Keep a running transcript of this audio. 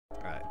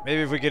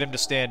Maybe if we get him to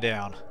stand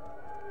down,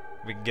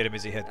 we can get him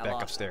as he heads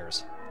back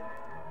upstairs.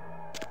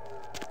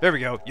 There we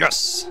go.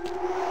 Yes!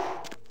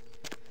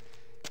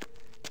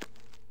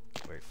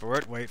 Wait for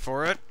it, wait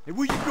for it. Hey,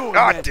 where you going,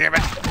 God man? damn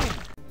it!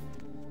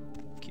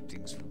 Keep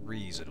things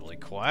reasonably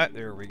quiet.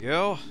 There we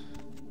go.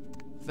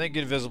 Think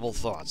invisible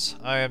thoughts.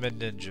 I am a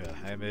ninja.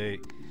 I am a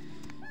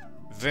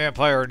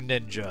vampire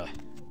ninja.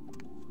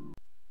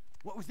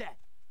 What was that?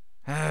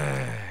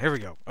 Here we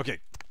go. Okay.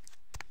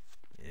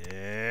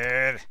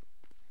 And...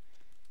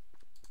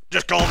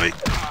 just call me.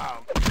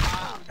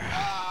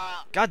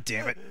 God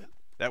damn it.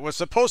 That was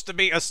supposed to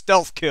be a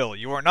stealth kill.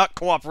 You are not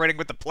cooperating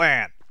with the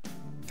plan.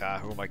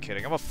 Who am I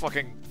kidding? I'm a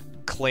fucking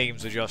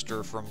claims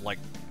adjuster from, like,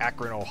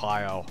 Akron,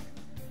 Ohio.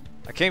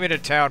 I came into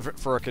town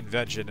for a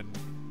convention and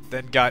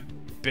then got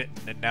bitten,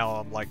 and now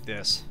I'm like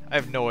this. I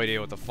have no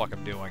idea what the fuck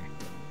I'm doing.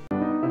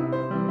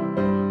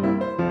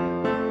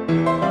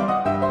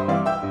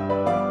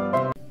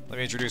 Let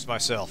me introduce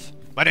myself.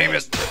 My name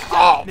is...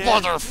 oh,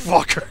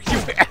 motherfucker!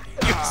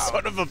 You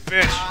son of a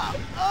bitch!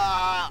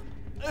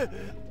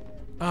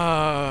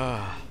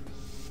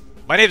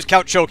 My name's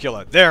Count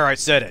Chocula. There, I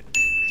said it.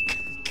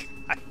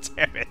 God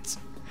damn it.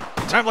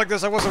 A time like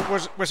this,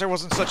 wish I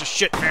wasn't such a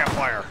shit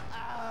vampire.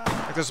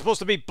 Like, they're supposed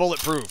to be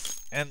bulletproof,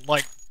 and,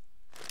 like,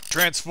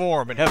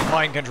 transform and have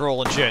mind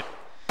control and shit.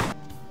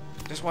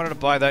 Just wanted to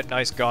buy that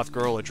nice goth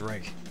girl a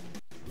drink.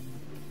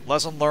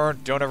 Lesson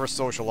learned, don't ever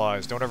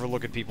socialize. Don't ever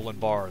look at people in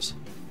bars.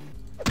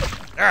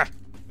 Damn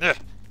it!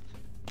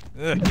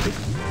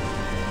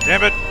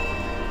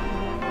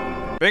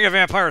 Being a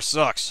vampire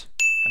sucks.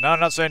 And I'm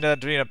not saying that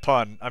to be a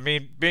pun. I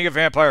mean, being a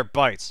vampire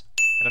bites.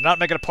 And I'm not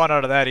making a pun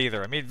out of that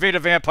either. I mean, being a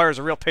vampire is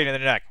a real pain in the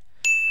neck.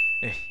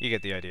 You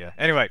get the idea.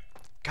 Anyway,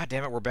 god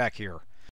damn it, we're back here.